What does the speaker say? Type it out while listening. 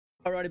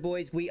Alrighty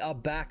boys, we are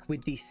back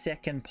with the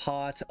second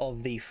part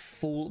of the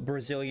full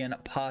Brazilian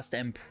past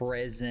and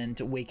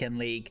present weekend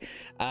league.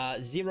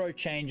 Zero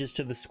changes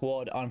to the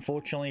squad.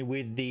 Unfortunately,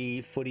 with the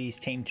Footies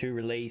Team 2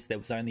 release, there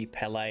was only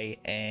Pele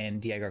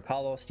and Diego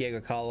Carlos. Diego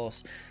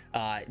Carlos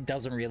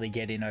doesn't really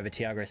get in over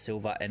Thiago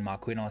Silva and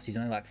Marquinhos. He's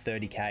only like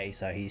 30k,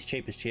 so he's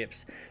cheap as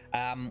chips.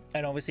 And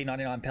obviously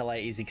 99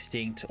 Pele is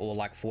extinct, or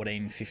like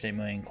 15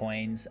 million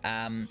coins.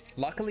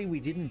 Luckily, we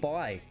didn't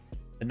buy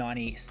the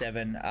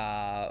 97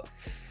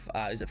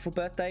 is it for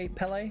birthday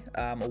Pele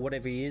or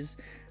whatever he is,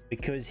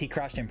 because he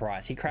crashed in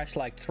price. He crashed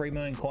like 3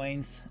 million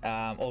coins,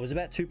 or it was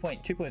about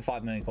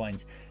 2.5 million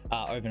coins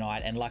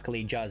overnight, and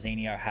luckily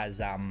Jarzinho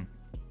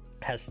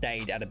has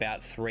stayed at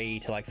about 3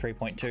 to like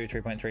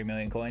 3.3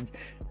 million coins,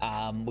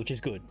 which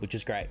is good, which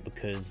is great,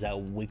 because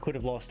we could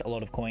have lost a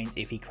lot of coins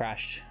if he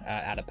crashed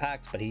out of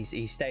packs, but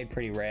he's stayed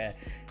pretty rare,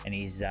 and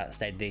he's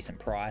stayed a decent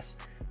price.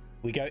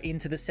 We go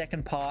into the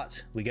second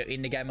part. We go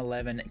into game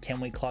 11. Can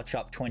we clutch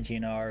up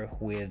 20-0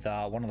 with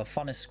one of the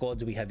funnest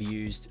squads we have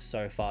used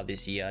so far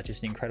this year?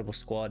 Just an incredible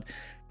squad.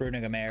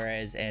 Bruno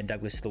Guimaraes and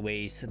Douglas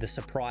Luiz, the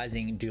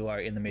surprising duo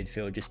in the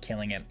midfield, just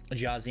killing it.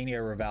 Jarzinho,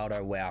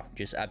 Rivaldo, wow,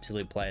 just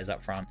absolute players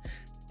up front.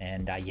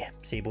 And yeah,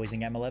 see you boys in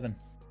game 11.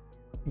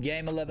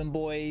 Game 11,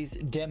 boys.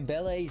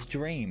 Dembele's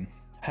dream.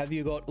 Have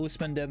you got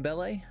Ousmane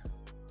Dembele?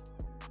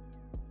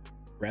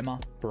 Bremer,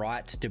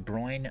 Bright, De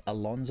Bruyne,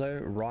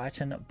 Alonso,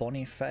 Wrighton,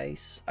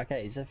 Boniface.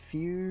 Okay, there's a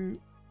few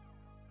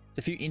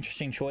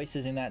interesting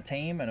choices in that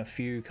team, and a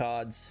few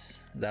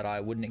cards that I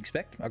wouldn't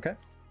expect. Okay,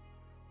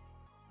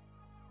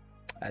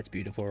 that's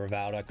beautiful.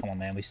 Rivaldo, come on,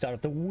 man. We start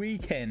off the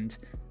weekend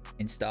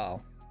in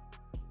style.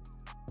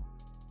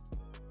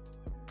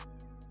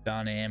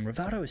 Darnam,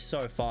 Rivaldo is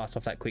so fast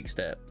off that quick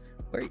step.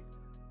 Where are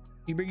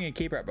you bringing a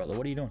keeper up, brother?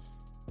 What are you doing?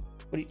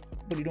 What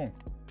are you doing?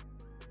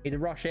 Either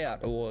rush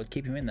out or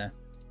keep him in there.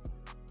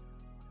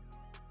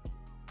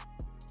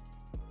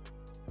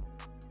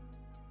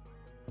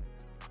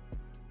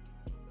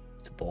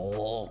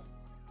 Ball.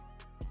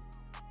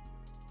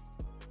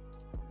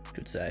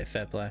 Good save,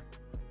 fair play.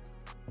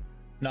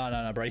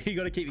 No, bro. You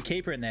got to keep your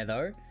keeper in there,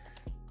 though.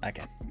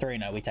 Okay,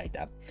 3-0, we take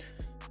that.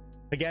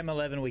 For game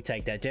 11, we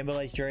take that.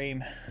 Dembele's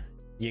dream,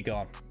 you're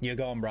gone. You're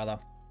gone, brother.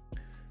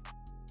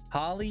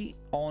 Harley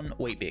on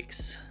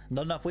Weet-Bix.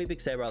 Not enough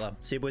Weet-Bix there, brother.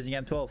 See you boys in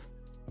game 12.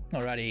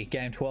 Alrighty,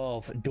 game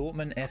 12.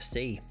 Dortmund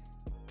FC.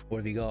 What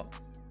have you got?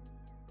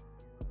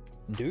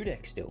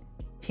 Dudek still.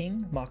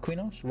 King,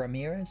 Marquinhos,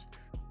 Ramirez,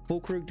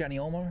 Fulkrug, Dani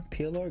Olmo,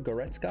 Pirlo,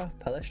 Goretzka,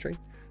 Palestri.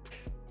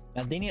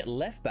 Maldini at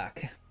left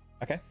back.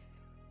 Okay.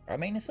 I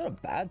mean, it's not a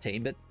bad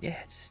team, but yeah,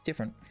 it's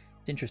different.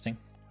 It's interesting.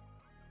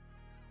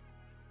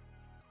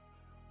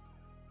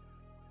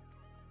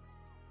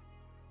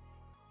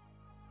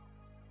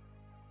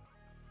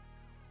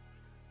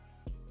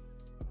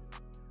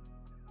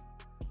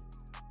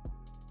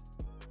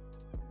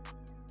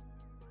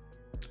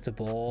 It's a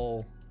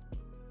ball.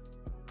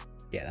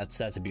 Yeah,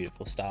 that's a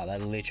beautiful start.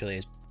 That literally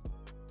is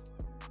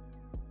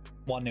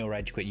 1-0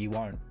 rage quit. You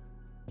won't.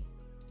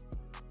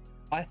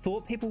 I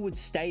thought people would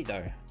stay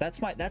though. That's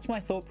my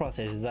thought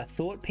process. Is I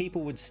thought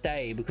people would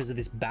stay because of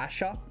this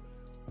Basher.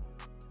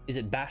 Is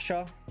it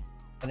Basher?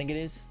 I think it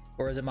is.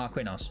 Or is it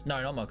Marquinhos?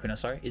 No, not Marquinhos,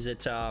 sorry. Is it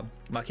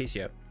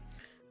Marquisio?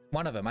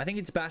 One of them. I think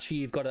it's Basher.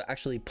 You've got to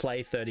actually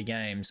play 30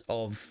 games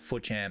of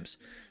FUT Champs,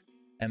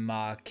 and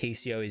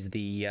Marquisio is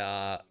the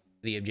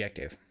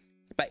objective.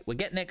 But we're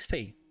getting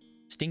XP.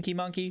 Stinky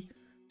Monkey.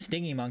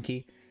 Stingy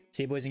Monkey.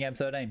 See you boys in game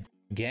 13.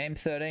 Game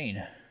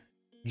 13.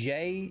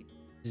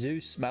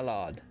 Jesus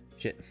Mallard.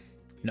 Shit.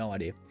 No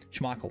idea.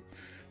 Schmeichel.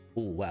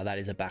 Oh, wow. That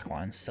is a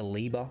backline.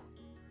 Saliba.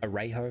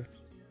 Arejo.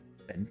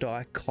 Van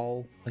Dijk.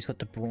 Cole. Oh, he's got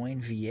De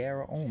Bruyne.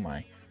 Vieira. Oh,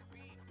 my.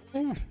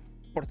 Ooh,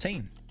 what a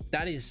team.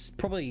 That is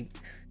probably...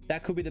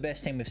 That could be the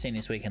best team we've seen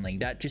this weekend league.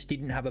 That just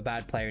didn't have a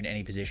bad player in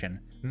any position.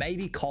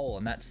 Maybe Cole,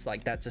 and that's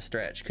a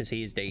stretch because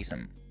he is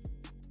decent.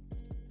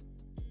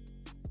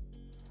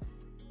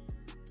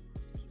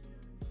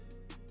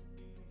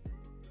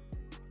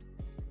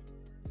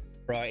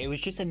 Bro, it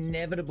was just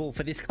inevitable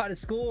for this guy to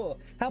score.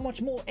 How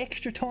much more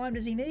extra time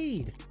does he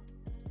need?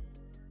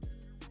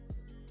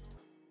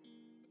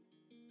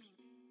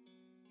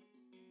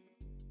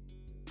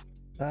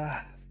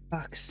 Ah,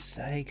 fuck's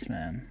sakes,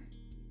 man.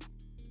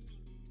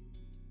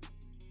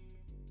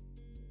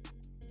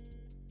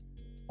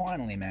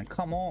 Finally, man.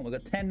 Come on. We've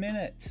got 10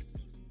 minutes.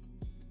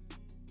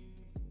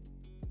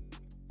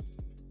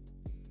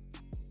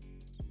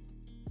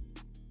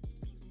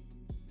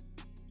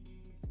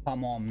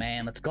 Come on,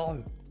 man. Let's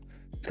go.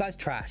 This guy's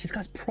trash. This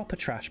guy's proper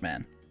trash,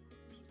 man.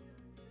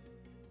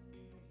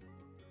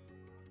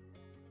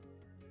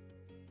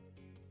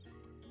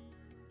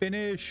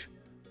 Finish.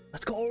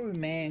 Let's go,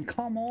 man.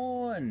 Come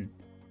on.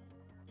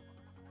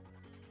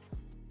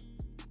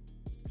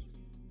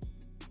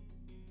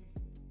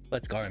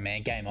 Let's go,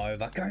 man. Game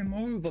over. Game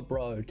over,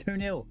 bro.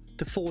 2-0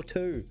 to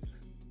 4-2.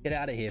 Get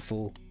out of here,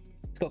 fool.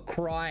 He's got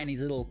Cry in his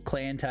little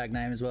clan tag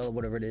name as well, or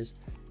whatever it is.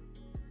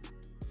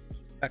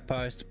 Back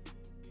post.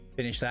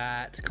 Finish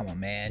that. Come on,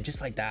 man.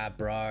 Just like that,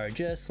 bro.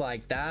 Just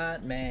like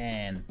that,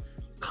 man.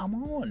 come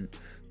on.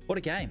 What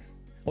a game.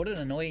 What an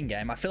annoying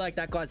game. I feel like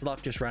that guy's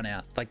luck just ran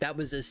out. Like, that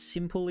was as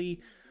simply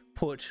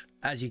put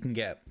as you can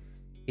get.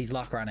 His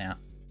luck ran out.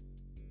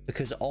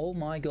 Because, oh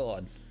my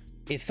God.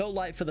 It felt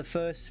like for the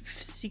first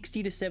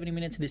 60 to 70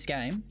 minutes of this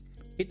game,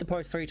 hit the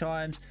post 3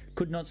 times,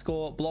 could not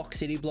score, block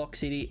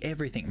city,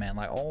 everything, man.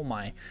 Like, oh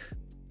my.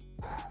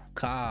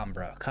 Calm,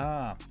 bro,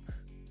 calm.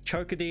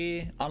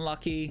 Chokadir,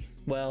 unlucky.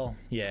 Well,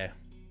 yeah.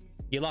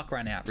 Your luck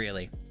ran out,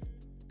 really.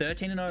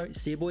 13-0,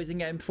 see you boys in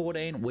game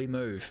 14, we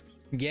move.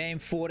 Game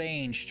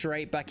 14,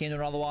 straight back into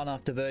another one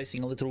after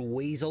versing a little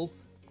weasel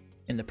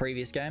in the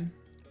previous game.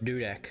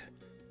 Dudek.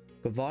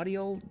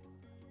 Gvardiol,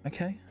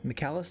 okay.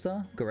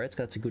 McAllister, Goretzka,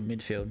 that's a good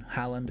midfield.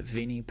 Haaland,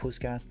 Vinny,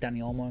 Puskas, Dani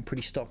Olmo,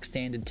 pretty stock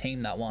standard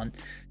team, that one.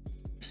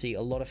 See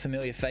a lot of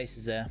familiar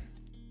faces there.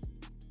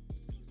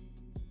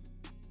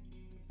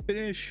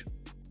 Finish.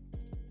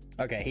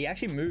 Okay, he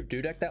actually moved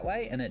Dudek that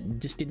way and it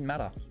just didn't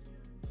matter.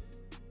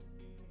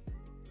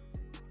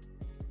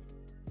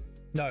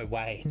 No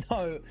way,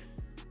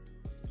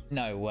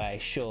 no way,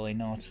 surely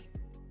not.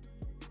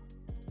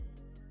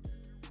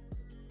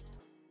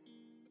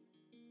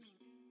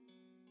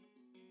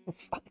 For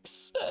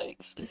fuck's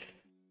sakes.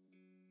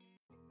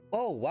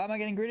 Oh, why am I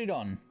getting gritted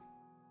on?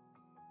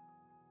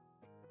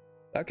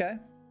 Okay.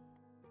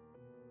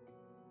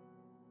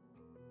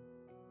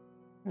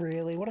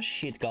 Really? What a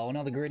shit goal,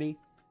 another gritty.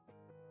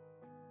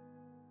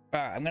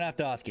 Alright, I'm gonna have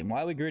to ask him,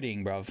 why are we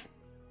grittying, bruv?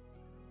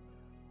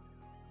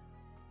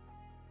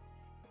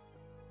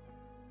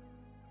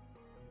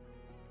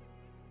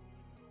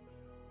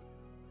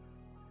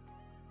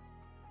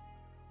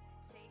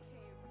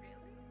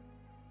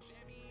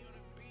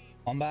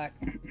 I'm back.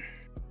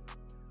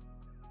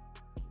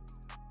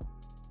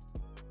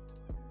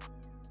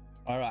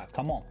 All right,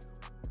 come on.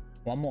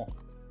 One more.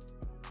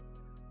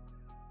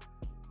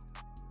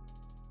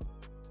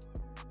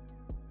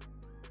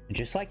 And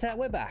just like that,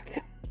 we're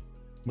back.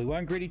 We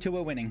weren't gritty till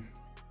we're winning.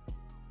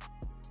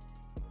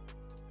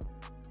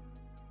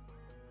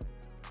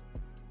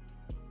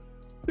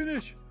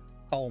 Finish.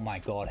 Oh my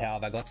God, how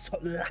have I got so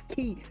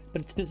lucky?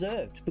 But it's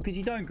deserved because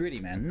you don't gritty,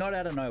 man. Not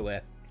out of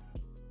nowhere.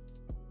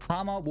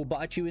 Karma will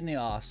bite you in the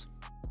ass.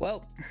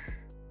 Well,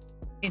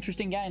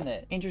 interesting game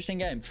there. Interesting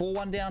game.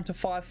 4-1 down to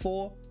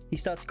 5-4. He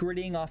starts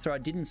grittying after I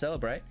didn't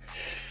celebrate.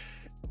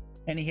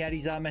 And he had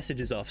his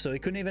messages off. So he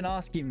couldn't even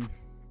ask him,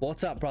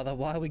 what's up, brother?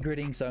 Why are we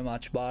grittying so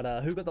much?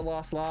 But who got the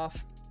last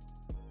laugh?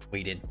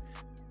 We did.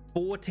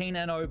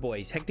 14-0,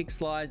 boys. Hectic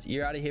slides.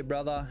 You're out of here,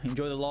 brother.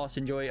 Enjoy the loss.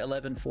 Enjoy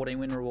 11, 14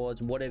 win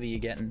rewards. Whatever you're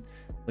getting.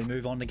 We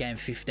move on to game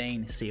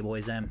 15. See you,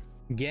 boys, M.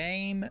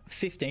 Game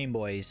 15,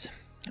 boys.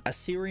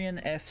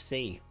 Assyrian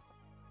FC.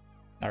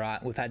 All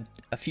right, we've had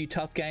a few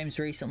tough games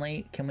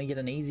recently. Can we get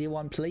an easier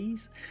one,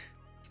 please?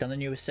 He's done the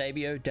new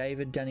Eusebio,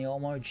 David, Dani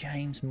Olmo,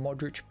 James,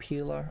 Modric,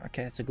 Pirlo.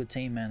 Okay, that's a good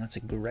team, man. That's a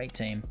great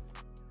team.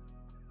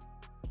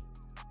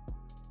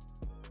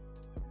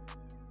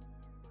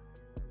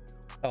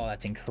 Oh,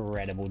 that's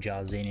incredible,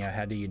 Jarzinho.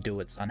 How do you do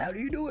it, son? How do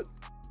you do it?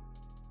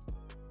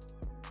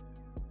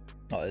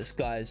 Oh, this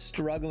guy is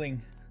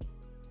struggling.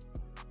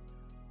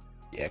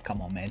 Yeah,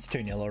 come on, man. It's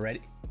 2-0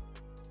 already.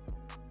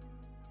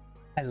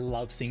 I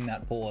love seeing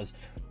that pause.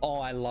 Oh,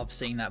 I love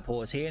seeing that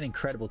pause. He an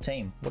incredible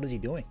team. What is he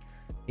doing?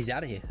 He's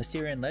out of here.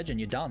 Assyrian legend,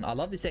 you're done. I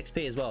love this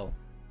XP as well.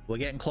 We're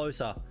getting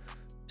closer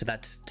to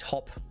that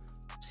top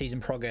season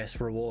progress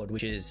reward,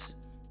 which is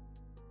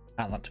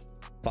Haaland.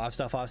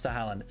 5-star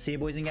Haaland. See you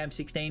boys in game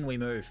 16. We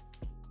move.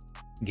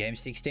 Game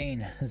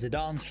 16.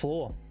 Zidane's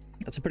floor.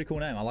 That's a pretty cool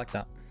name. I like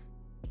that.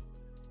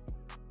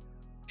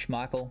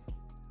 Schmeichel.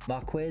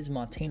 Marquez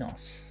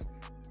Martinez.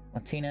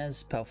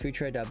 Martinez,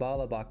 Palfutre,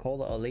 Dybala,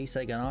 Barcola,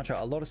 Olise,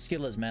 Garnacho. A lot of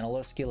skillers, man. A lot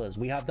of skillers.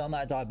 We have done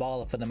that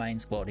Dybala for the main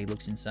squad. He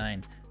looks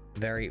insane.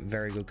 Very,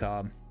 very good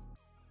card.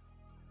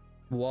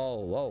 Whoa,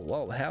 whoa,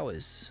 whoa. How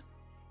is...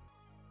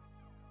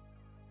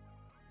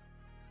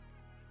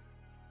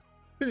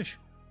 Finish.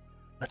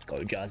 Let's go,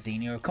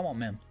 Jarzinho. Come on,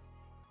 man.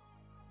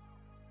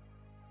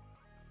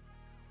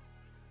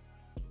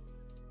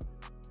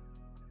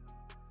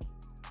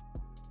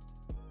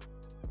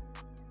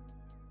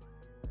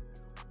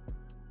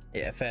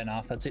 Yeah, fair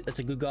enough. That's it. That's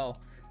a good goal.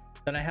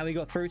 Don't know how he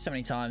got through so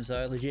many times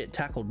though. Legit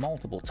tackled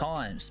multiple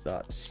times,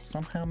 but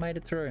somehow made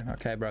it through.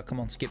 Okay, bro. Come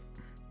on, skip.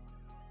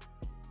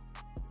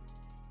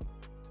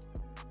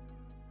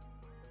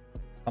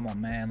 Come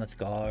on, man. Let's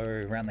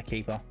go. Around the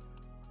keeper.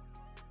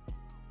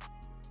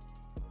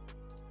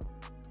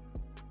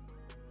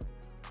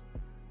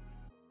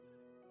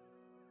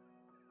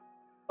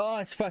 Oh,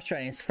 it's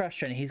frustrating. It's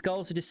frustrating. His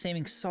goals are just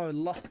seeming so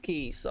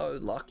lucky. So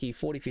lucky.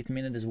 45th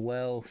minute as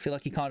well. Feel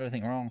like he can't do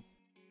anything wrong.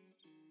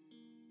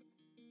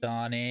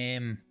 On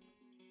him.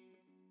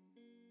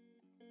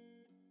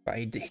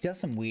 Right, he does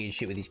some weird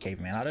shit with his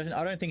keeper, man.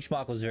 I don't think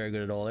Schmeichel's very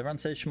good at all. Everyone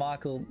says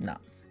Schmeichel. Nah,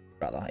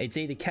 brother. It's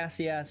either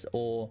Casillas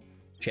or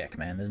check,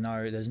 man. There's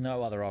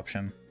no other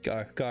option.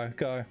 Go, go,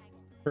 go.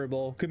 Through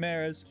ball.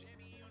 Kumeres.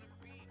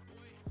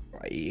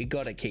 Right, you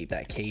gotta keep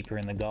that keeper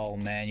in the goal,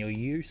 man. You're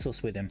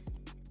useless with him.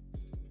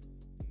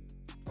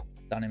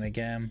 Done him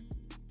again.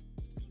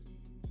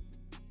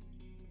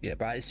 Yeah,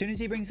 bro. As soon as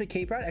he brings the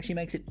keeper out, it actually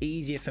makes it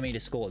easier for me to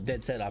score.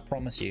 Dead set, I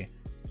promise you.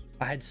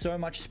 I had so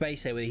much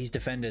space there with his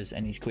defenders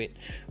and he's quit.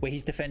 Where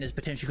his defenders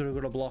potentially could have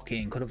got a block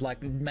in, could have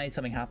like made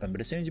something happen.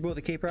 But as soon as you brought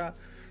the keeper out,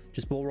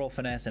 just ball roll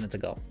finesse and it's a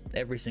goal.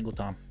 Every single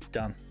time.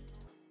 Done.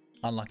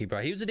 Unlucky,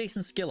 bro. He was a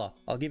decent skiller.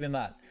 I'll give him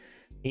that.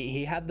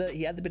 He had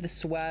the bit of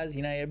swaz,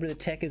 you know, a bit of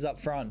tech is up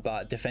front,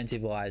 but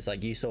defensive wise,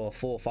 like you saw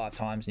 4 or 5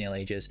 times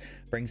nearly, just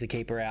brings the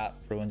keeper out,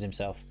 ruins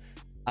himself.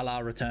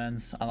 Allah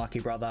returns, unlucky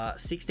brother.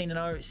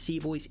 16-0, Sea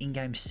Boys in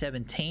game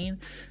 17.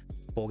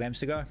 4 games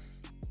to go.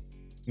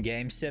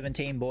 Game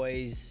 17,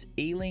 boys.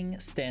 Ealing,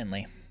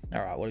 Stanley.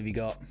 All right, what have you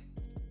got?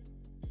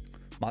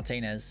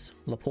 Martinez,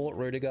 Laporte,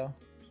 Rudiger,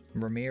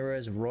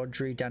 Ramirez,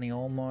 Rodri, Dani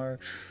Olmo.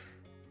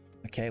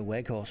 Okay,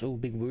 Weghorst. Oh,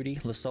 Big Woody,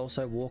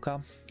 Lasolso,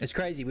 Walker. It's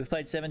crazy. We've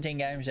played 17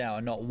 games now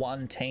and not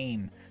one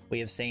team we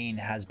have seen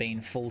has been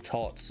full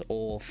tots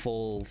or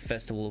full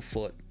festival of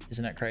foot.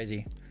 Isn't that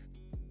crazy?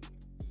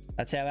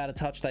 That's how out of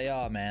touch they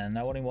are, man.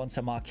 Nobody wants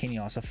a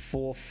Marquinhos, a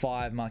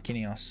 4-5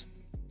 Marquinhos.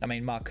 I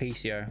mean,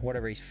 Marquisio,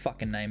 whatever his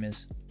fucking name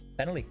is.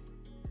 Penalty.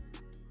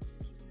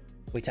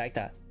 We take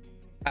that.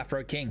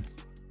 Afro King.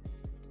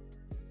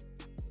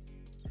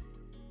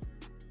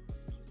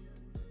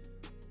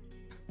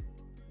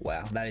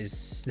 Wow, that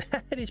is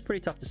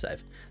pretty tough to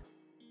save.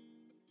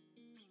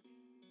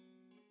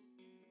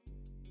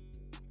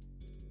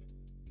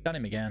 Done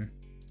him again.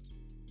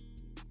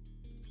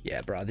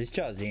 Yeah, bro, this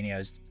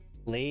Jarzinho's.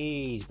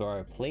 Please,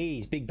 bro,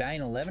 please. Big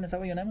Bane 11. Is that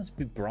what your name was?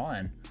 Big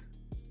Brian.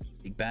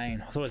 Big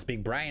Bane. I thought it was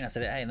Big Brain. I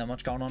said, hey, not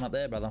much going on up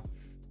there, brother.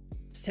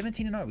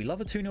 17-0. We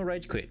love a 2-0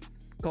 rage quit.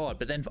 God,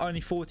 but then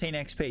only 14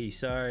 XP.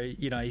 So,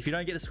 you know, if you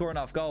don't get to score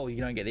enough goal, you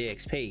don't get the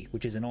XP,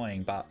 which is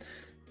annoying, but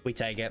we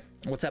take it.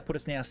 What's that put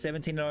us now?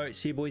 17-0.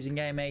 Sea Boys in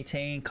game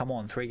 18. Come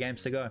on, 3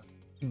 games to go.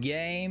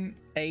 Game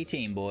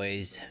 18,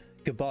 boys.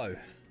 Gabo.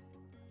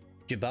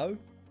 Jabo?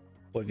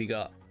 What have you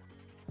got?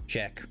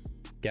 Check.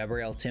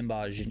 Gabriel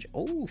Timber.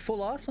 Oh,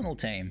 full Arsenal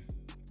team.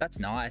 That's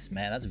nice,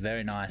 man. That's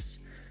very nice.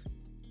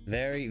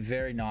 Very,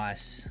 very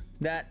nice.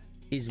 That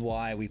is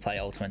why we play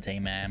Ultimate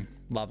Team, man.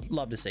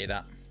 Love to see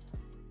that.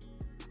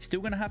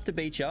 Still gonna have to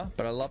beat ya,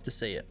 but I love to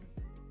see it.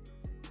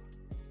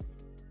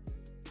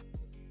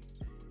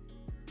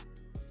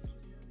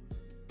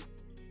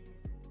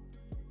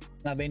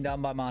 I've been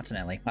done by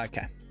Martinelli.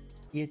 Okay.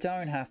 You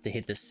don't have to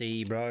hit the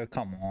C, bro.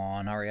 Come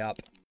on, hurry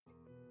up.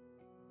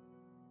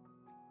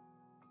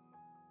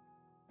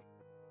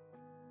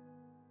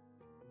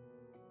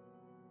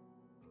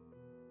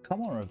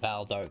 Come on,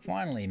 Rivaldo.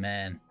 Finally,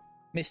 man.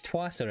 Missed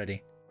twice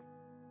already.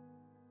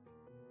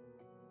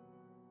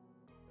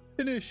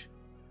 Finish.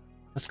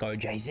 Let's go,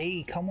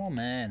 Jay-Z. Come on,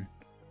 man.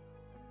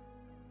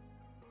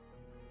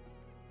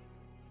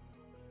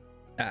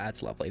 Ah,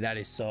 that's lovely. That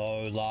is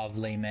so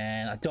lovely,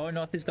 man. I don't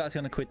know if this guy's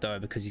going to quit, though,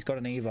 because he's got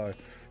an Evo.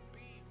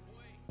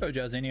 Go,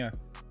 Jarzinho.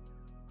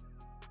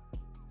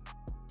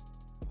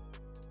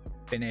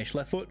 Finish.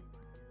 Left foot.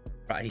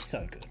 Right, he's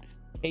so good.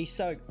 He's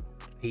so...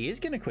 He is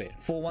going to quit.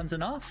 4-1's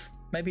enough.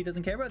 Maybe he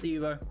doesn't care about the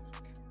Evo.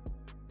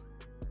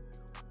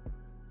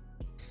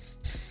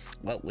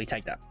 Well, we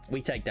take that.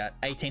 We take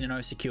that.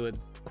 18-0 secured.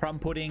 Crumb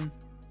Pudding.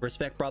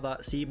 Respect, brother.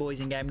 Sea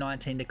Boys in game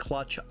 19 to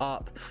clutch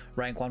up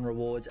rank 1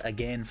 rewards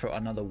again for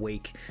another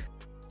week.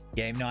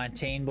 Game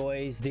 19,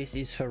 boys. This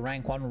is for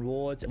rank 1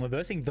 rewards. And we're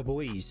versing the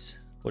boys.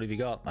 What have you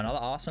got? Another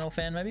Arsenal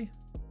fan, maybe?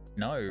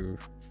 No.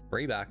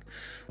 Free back.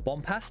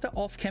 Bompasta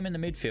off chem in the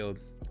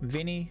midfield.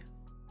 Vinny,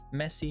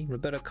 Messi,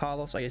 Roberto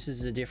Carlos. I guess this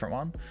is a different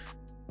one.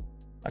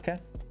 Okay,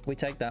 we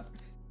take that.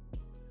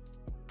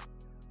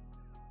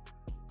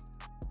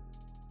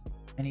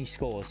 And he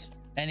scores.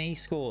 And he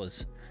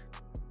scores.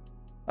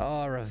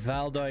 Oh,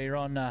 Rivaldo, you're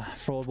on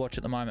fraud watch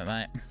at the moment,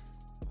 mate.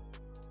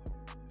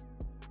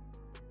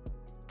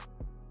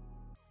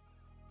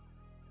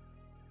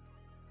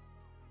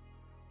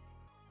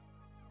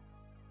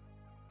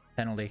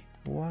 Penalty.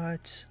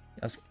 What?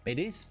 It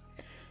is.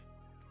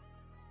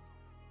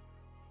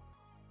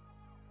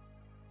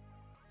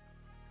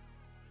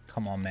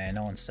 Come on, man.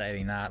 No one's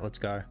saving that. Let's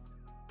go.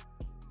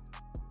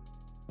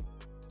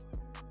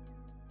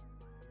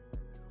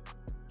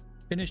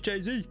 Finish,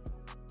 Jay-Z.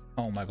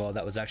 Oh my god,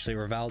 that was actually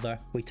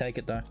Rivaldo. We take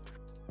it, though.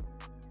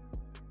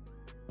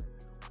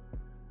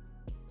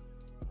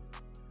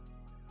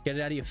 Get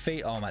it out of your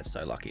feet. Oh, that's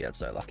so lucky. That's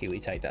so lucky. We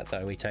take that,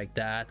 though. We take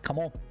that. Come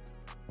on.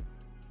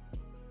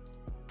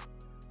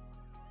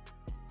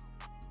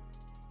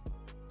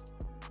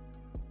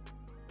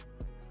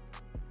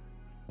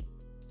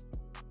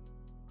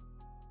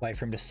 Wait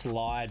for him to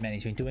slide, man.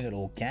 He's been doing it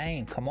all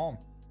game. Come on.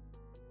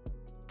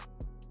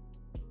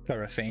 Go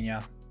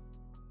Rafinha.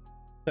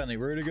 Certainly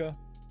Rudiger.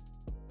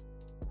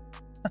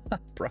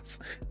 Bruv,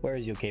 where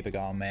is your keeper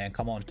going, man?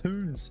 Come on,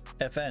 Toons.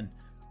 FN.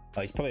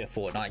 Oh, he's probably a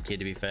Fortnite kid,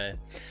 to be fair.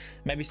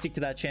 Maybe stick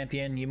to that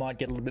champion. You might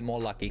get a little bit more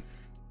lucky.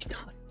 He's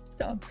done. He's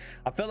done.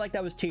 I felt like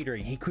that was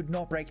teetering. He could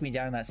not break me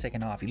down in that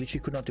second half. He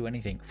literally could not do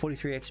anything.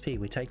 43 XP.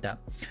 We take that.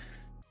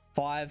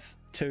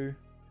 5-2.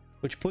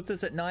 which puts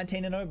us at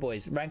 19-0,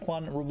 boys. Rank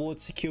 1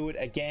 rewards secured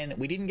again.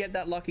 We didn't get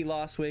that lucky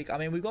last week. I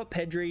mean, we got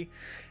Pedri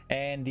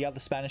and the other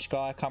Spanish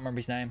guy. I can't remember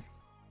his name.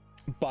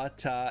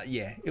 But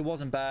yeah, it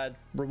wasn't bad.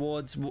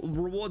 Rewards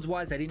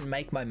wise, they didn't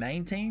make my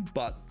main team,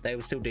 but they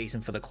were still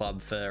decent for the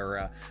club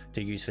to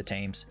use for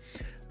teams.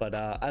 But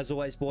as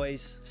always,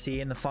 boys, see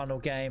you in the final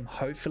game.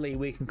 Hopefully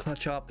we can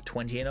clutch up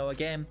 20-0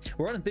 again.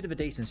 We're on a bit of a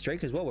decent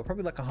streak as well. We're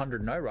probably like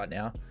 100-0 right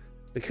now,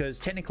 because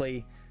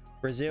technically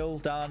Brazil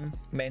done,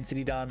 Man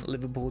City done,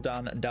 Liverpool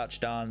done,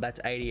 Dutch done. That's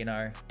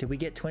 80-0. Did we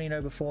get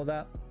 20-0 before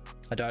that?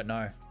 I don't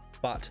know.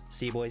 But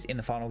see you, boys, in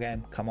the final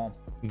game. Come on.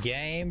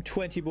 Game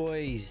 20,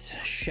 boys.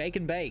 Shake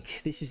and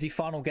bake. This is the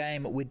final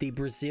game with the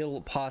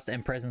Brazil past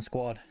and present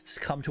squad. It's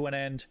come to an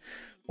end.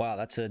 Wow,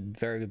 that's a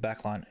very good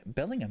backline.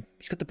 Bellingham,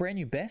 he's got the brand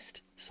new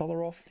best.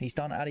 Solarov, he's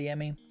done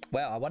Adeyemi.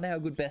 Wow, I wonder how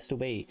good best will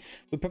be.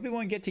 We probably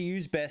won't get to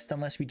use best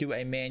unless we do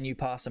a Man U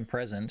past and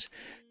present.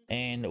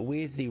 And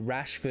with the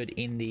Rashford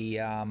in the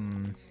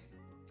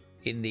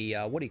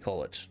what do you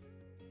call it?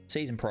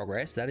 Season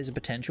progress, that is a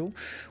potential.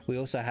 We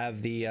also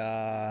have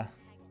the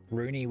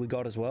Rooney we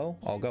got as well.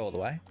 I'll go all the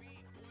way.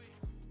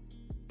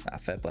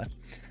 Fair play.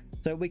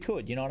 So we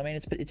could, you know what I mean?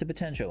 It's a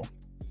potential.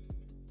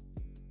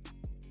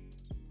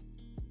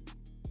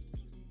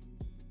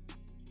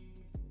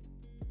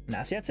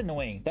 Nah, see, that's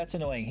annoying. That's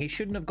annoying. He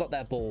shouldn't have got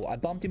that ball. I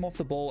bumped him off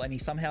the ball and he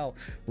somehow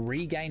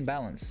regained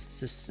balance. It's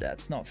just,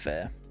 that's not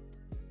fair.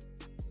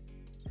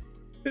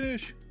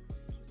 Finish.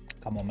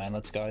 Come on, man.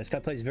 Let's go. This guy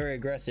plays very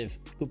aggressive.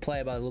 Good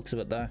player by the looks of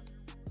it, though.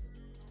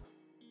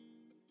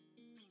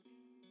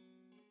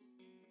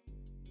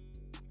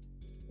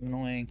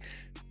 Annoying.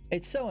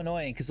 It's so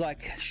annoying because,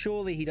 like,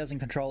 surely he doesn't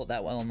control it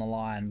that well on the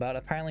line, but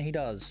apparently he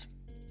does.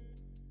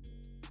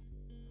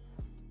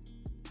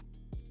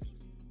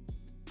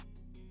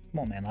 Come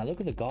on, man. Like, look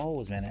at the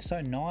goals, man. They're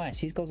so nice.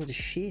 His goals are just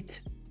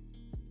shit.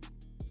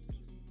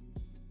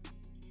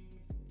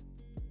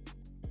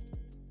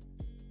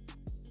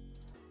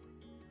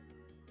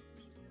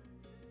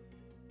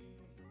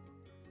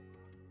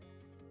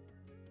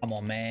 Come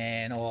on,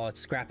 man. Oh, it's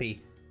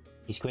scrappy.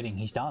 He's quitting.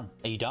 He's done.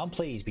 Are you done?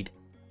 Please be.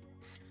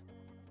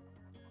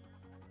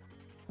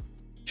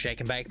 Shake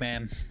and bake,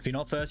 man. If you're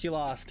not first, you're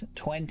last.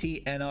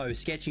 20-0.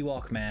 Sketchy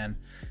walk, man.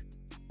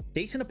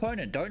 Decent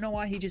opponent. Don't know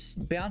why he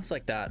just bounced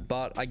like that,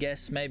 but I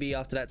guess maybe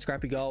after that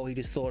scrappy goal, he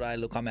just thought, hey,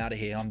 look, I'm out of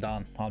here. I'm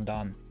done. I'm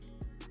done.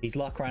 His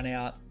luck ran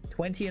out.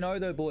 20-0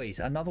 though, boys.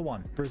 Another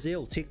one.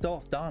 Brazil ticked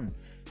off. Done.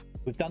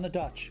 We've done the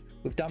Dutch.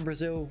 We've done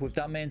Brazil. We've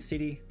done Man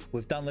City.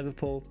 We've done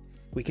Liverpool.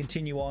 We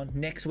continue on.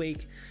 Next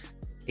week,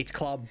 it's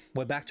club.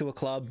 We're back to a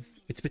club.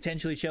 It's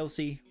potentially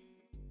Chelsea,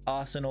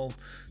 Arsenal,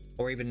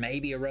 or even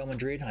maybe a Real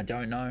Madrid. I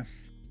don't know.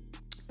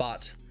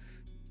 But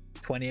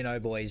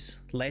 20-0, boys.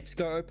 Let's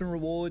go open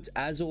rewards.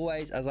 As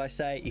always, as I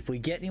say, if we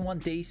get anyone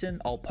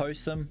decent, I'll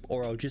post them,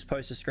 or I'll just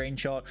post a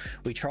screenshot.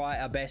 We try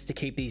our best to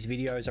keep these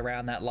videos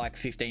around that like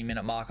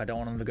 15-minute mark. I don't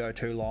want them to go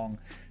too long.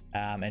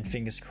 And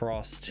fingers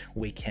crossed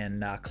we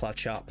can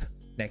clutch up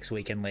next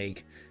weekend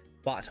league.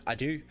 But I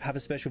do have a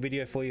special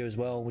video for you as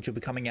well, which will be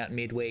coming out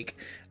midweek.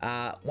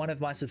 One of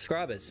my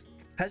subscribers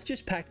has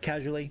just packed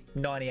casually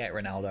 98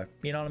 Ronaldo.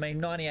 You know what I mean?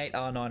 98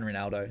 R9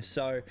 Ronaldo.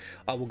 So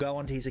I will go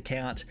onto his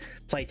account,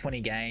 play 20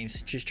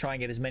 games, just try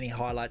and get as many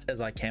highlights as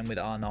I can with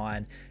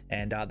R9.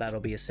 And that'll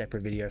be a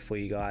separate video for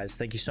you guys.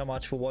 Thank you so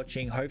much for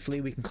watching.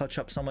 Hopefully we can clutch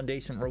up someone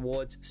decent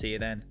rewards. See you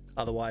then.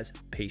 Otherwise,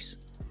 peace.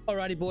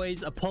 Alrighty,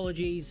 boys.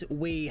 Apologies.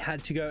 We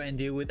had to go and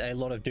deal with a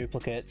lot of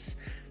duplicates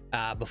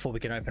before we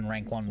can open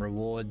rank 1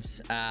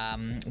 rewards.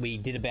 We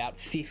did about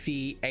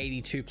 50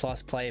 82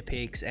 plus player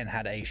picks and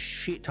had a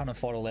shit ton of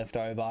fodder left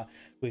over.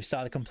 We've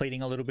started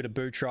completing a little bit of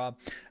Bootra.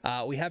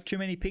 We have too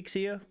many picks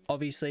here.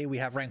 Obviously we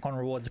have rank 1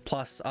 rewards,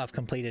 plus I've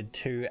completed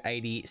 2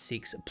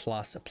 86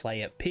 plus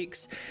player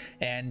picks,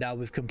 and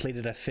we've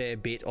completed a fair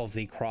bit of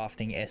the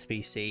crafting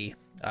SBC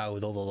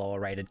with all the lower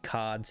rated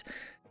cards.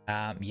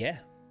 Yeah,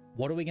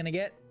 what are we gonna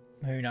get?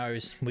 Who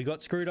knows? We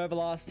got screwed over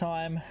last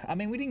time. I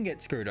mean, we didn't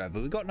get screwed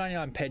over. We got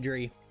 99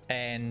 Pedri,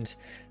 and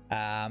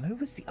who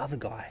was the other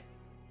guy?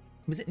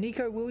 Was it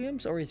Nico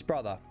Williams or his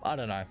brother? I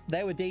don't know.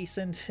 They were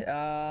decent,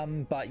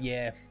 but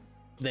yeah,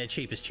 they're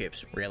cheap as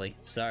chips, really.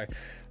 So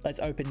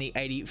let's open the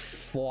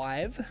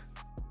 85.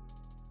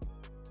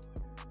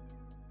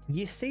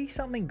 You see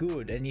something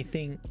good and you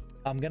think,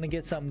 I'm gonna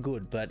get something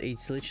good, but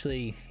it's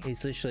literally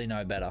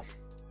no better.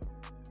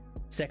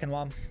 Second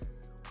one.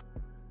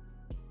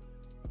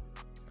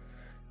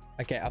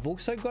 Okay, I've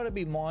also got to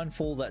be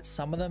mindful that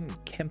some of them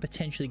can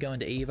potentially go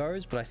into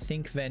Evos, but I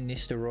think Van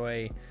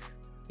Nistelrooy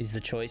is the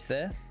choice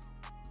there.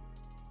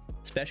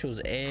 Specials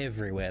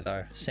everywhere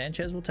though.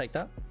 Sanchez will take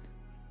that.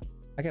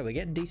 Okay, we're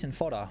getting decent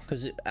fodder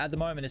because at the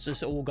moment it's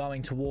just all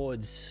going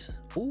towards...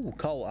 Ooh,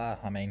 Cole.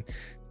 I mean,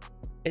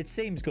 it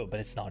seems good, but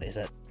it's not, is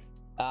it?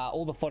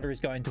 All the fodder is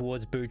going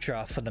towards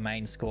Bootra for the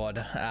main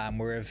squad.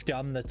 We've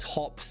done the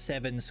top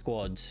 7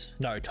 squads.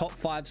 No, top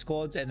 5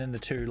 squads, and then the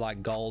 2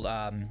 like gold,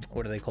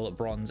 what do they call it?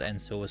 Bronze and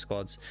silver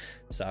squads.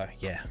 So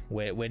yeah,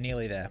 we're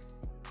nearly there.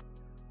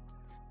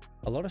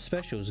 A lot of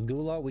specials.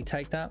 Gula, we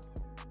take that.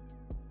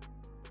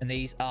 And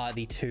these are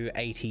the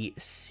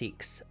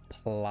 286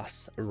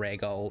 plus rare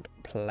gold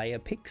player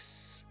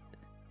picks.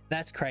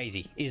 That's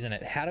crazy, isn't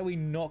it? How do we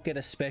not get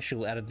a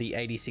special out of the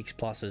 86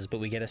 pluses, but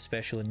we get a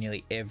special in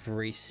nearly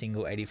every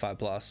single 85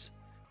 plus?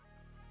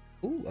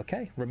 Ooh,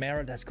 okay.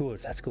 Romero, that's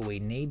good. That's good. We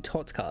need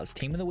TOTS cards.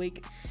 Team of the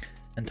week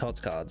and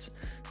TOTS cards.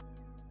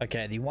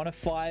 Okay, the 1 of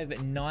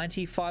 5,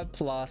 95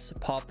 plus,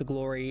 Path to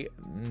Glory,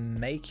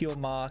 Make Your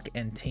Mark,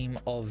 and Team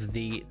of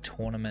the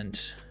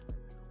Tournament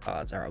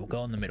cards. All right, we'll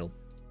go in the middle.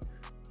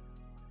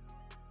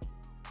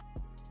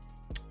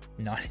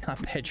 99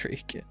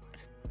 Pedrick.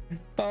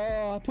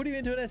 Oh, I put him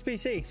into an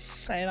SBC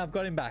and I've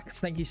got him back.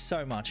 Thank you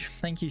so much.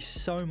 Thank you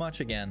so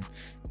much again.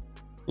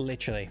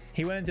 Literally.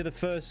 He went into the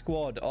first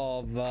squad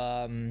of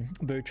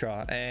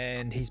Butra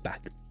and he's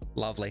back.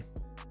 Lovely.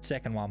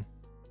 Second one.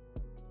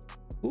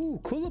 Ooh,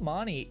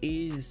 Koulibaly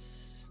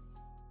is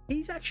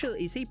he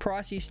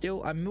pricey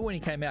still? I remember when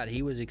he came out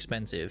he was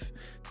expensive,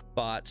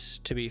 but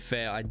to be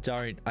fair, I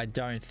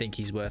don't think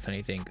he's worth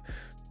anything.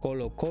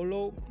 Colo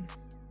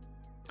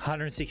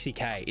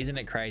 160k, isn't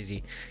it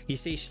crazy? You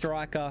see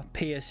striker,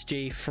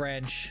 PSG,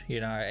 French,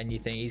 you know, and you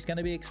think he's going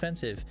to be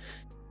expensive.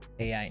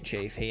 He ain't,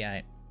 chief, he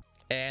ain't.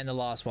 And the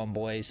last one,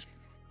 boys,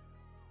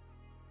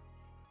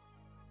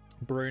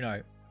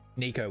 Bruno,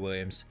 Nico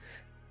Williams.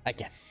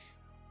 Again,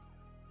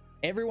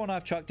 everyone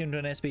I've chucked into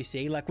an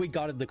SBC, like we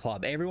gutted the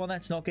club. Everyone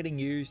that's not getting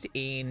used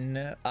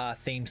in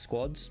theme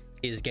squads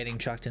is getting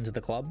chucked into the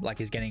club, like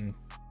is getting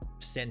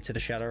sent to the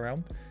Shadow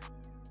Realm.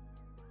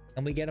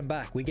 And we get them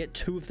back. We get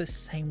 2 of the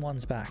same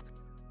ones back.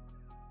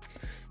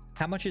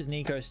 How much is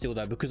Nico still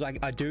though? Because I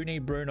do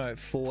need Bruno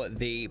for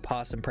the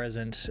past and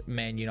present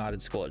Man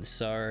United squad.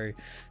 So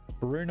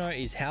Bruno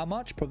is how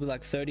much? Probably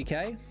like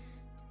 30k.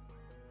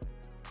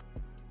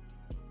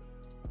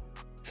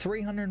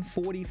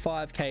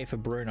 345k for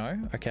Bruno.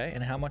 Okay,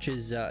 and how much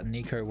is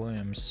Nico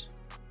Williams?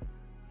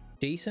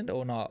 Decent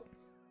or not?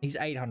 He's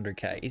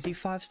 800k. Is he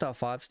 5-star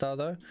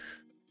though?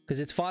 Because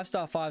it's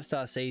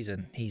 5-star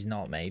season. He's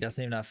not, man. He doesn't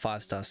even have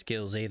 5-star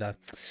skills either.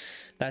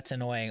 That's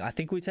annoying. I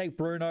think we take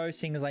Bruno,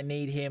 seeing as I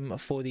need him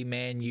for the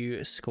Man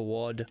U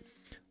squad.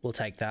 We'll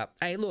take that.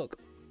 Hey, look.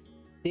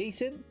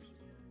 Decent.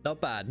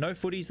 Not bad. No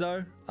footies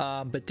though,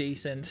 but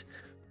decent.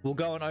 We'll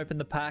go and open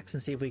the packs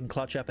and see if we can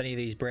clutch up any of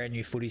these brand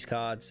new footies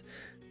cards.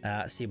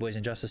 See you boys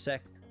in just a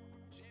sec.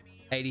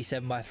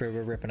 87 by 3,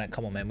 we're ripping it.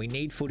 Come on, man. We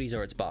need footies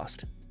or it's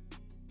bust.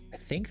 I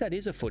think that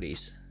is a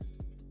footies.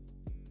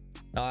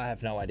 No, I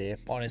have no idea.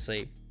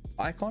 Honestly.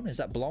 Icon? Is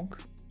that Blanc?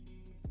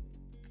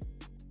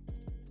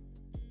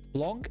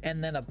 Blanc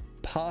and then a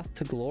Path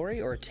to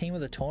Glory or a Team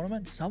of the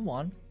Tournament?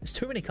 Someone. There's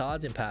too many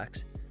cards in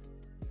packs.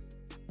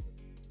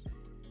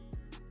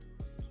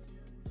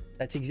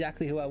 That's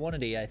exactly who I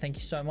wanted, EA. Thank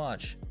you so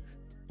much.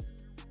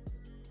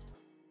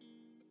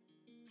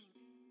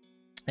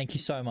 Thank you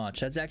so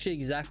much. That's actually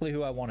exactly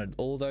who I wanted.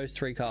 All those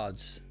 3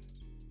 cards.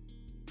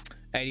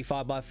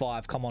 85 by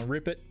 5. Come on,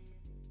 rip it.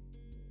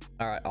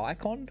 All right,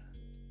 Icon.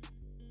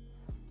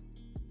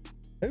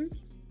 Who?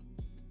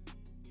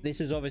 This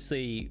is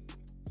obviously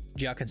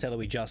João Cancelo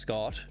we just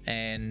got,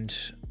 and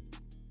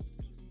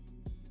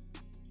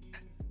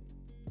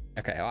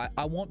okay,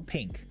 I want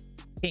pink.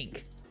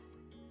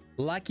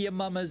 Like your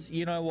mama's,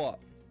 you know what?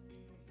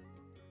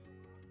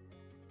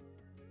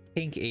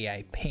 Pink,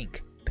 EA,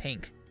 pink,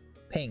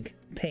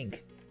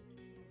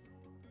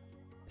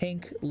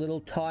 little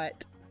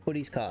tight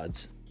footies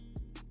cards.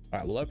 All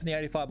right, we'll open the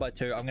 85 by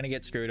 2. I'm gonna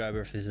get screwed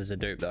over if this is a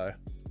dupe though.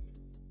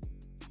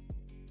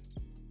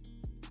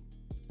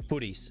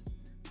 Footies.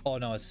 Oh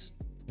no, it's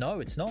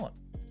not.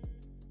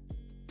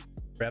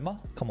 Rema,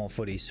 come on,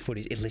 footies.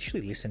 It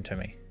literally listened to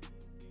me.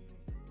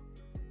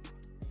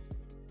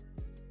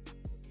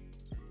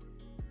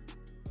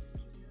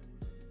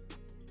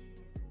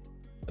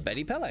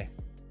 Betty Pele.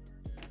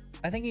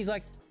 I think he's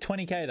like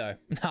 20k though.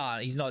 Nah,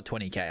 he's not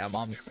 20k. I'm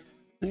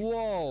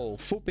whoa,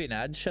 footbin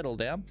ad, shuttle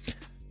down.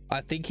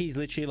 I think he's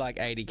literally like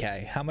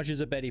 80k. How much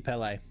is a Betty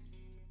Pele?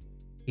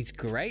 He's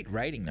great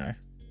rating though.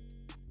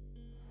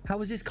 How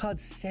is this card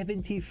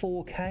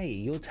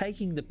 74k? You're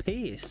taking the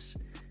piss.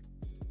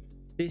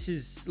 This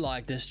is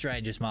like the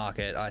strangest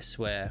market, I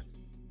swear.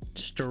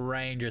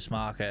 Strangest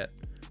market.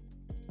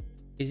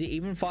 Is it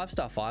even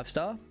 5-star,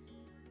 5-star?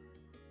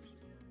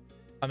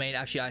 I mean,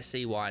 actually, I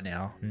see why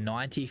now.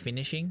 90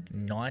 finishing,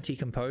 90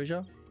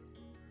 composure.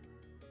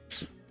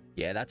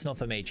 Yeah, that's not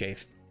for me,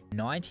 Chief.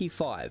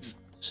 95.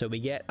 So we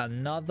get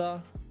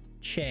another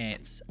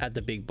chance at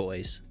the big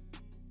boys.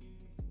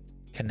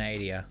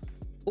 Canada.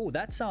 Oh,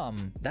 that's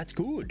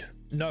good.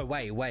 No,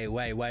 wait.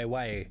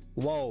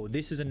 Whoa,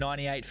 this is a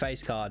 98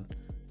 face card.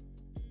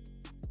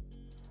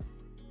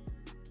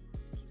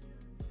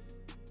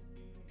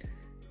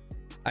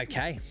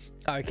 Okay.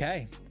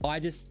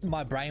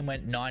 My brain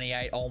went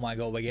 98. Oh my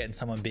god, we're getting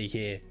someone big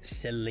here.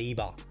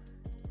 Saliba.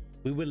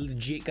 We were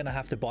legit gonna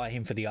have to buy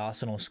him for the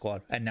Arsenal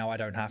squad, and now I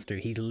don't have to.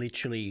 He's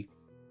literally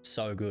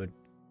so good.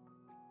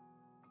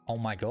 Oh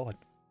my god.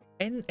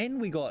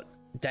 And we got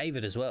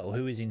David as well,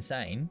 who is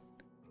insane.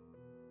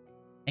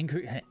 And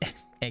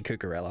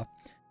Cucurella.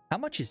 How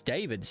much is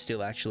David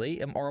still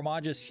actually? Or am I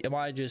just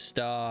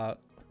gaslighting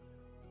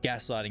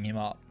him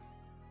up?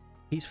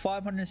 He's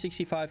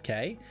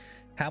 565k.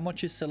 How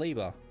much is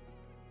Saliba?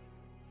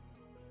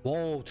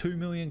 Whoa, 2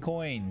 million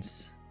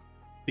coins.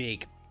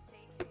 Big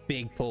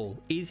pull.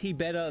 Is he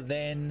better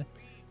than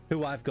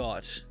who I've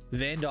got?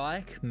 Van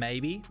Dijk,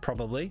 maybe,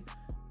 probably.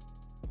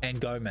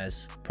 And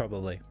Gomez,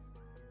 probably.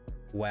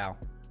 Wow.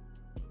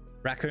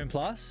 Raccoon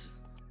Plus?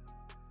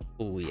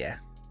 Oh yeah.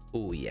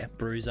 Oh yeah.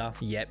 Bruiser,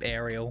 yep.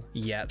 Aerial,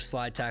 yep.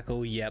 Slide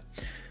tackle, yep.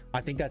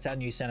 I think that's our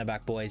new centre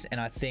back, boys,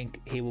 and I think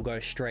he will go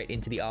straight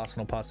into the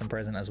Arsenal past and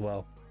present as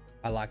well.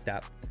 I like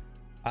that.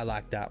 I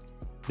like that.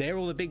 They're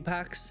all the big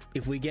packs.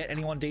 If we get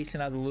anyone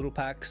decent out of the little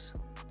packs,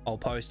 I'll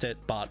post it,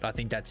 but I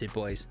think that's it,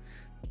 boys.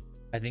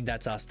 I think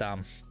that's us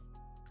done.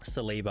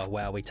 Saliba,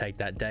 wow, we take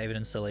that. David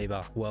and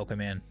Saliba, welcome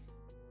in.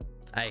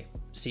 Hey,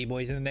 see you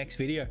boys in the next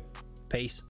video. Peace.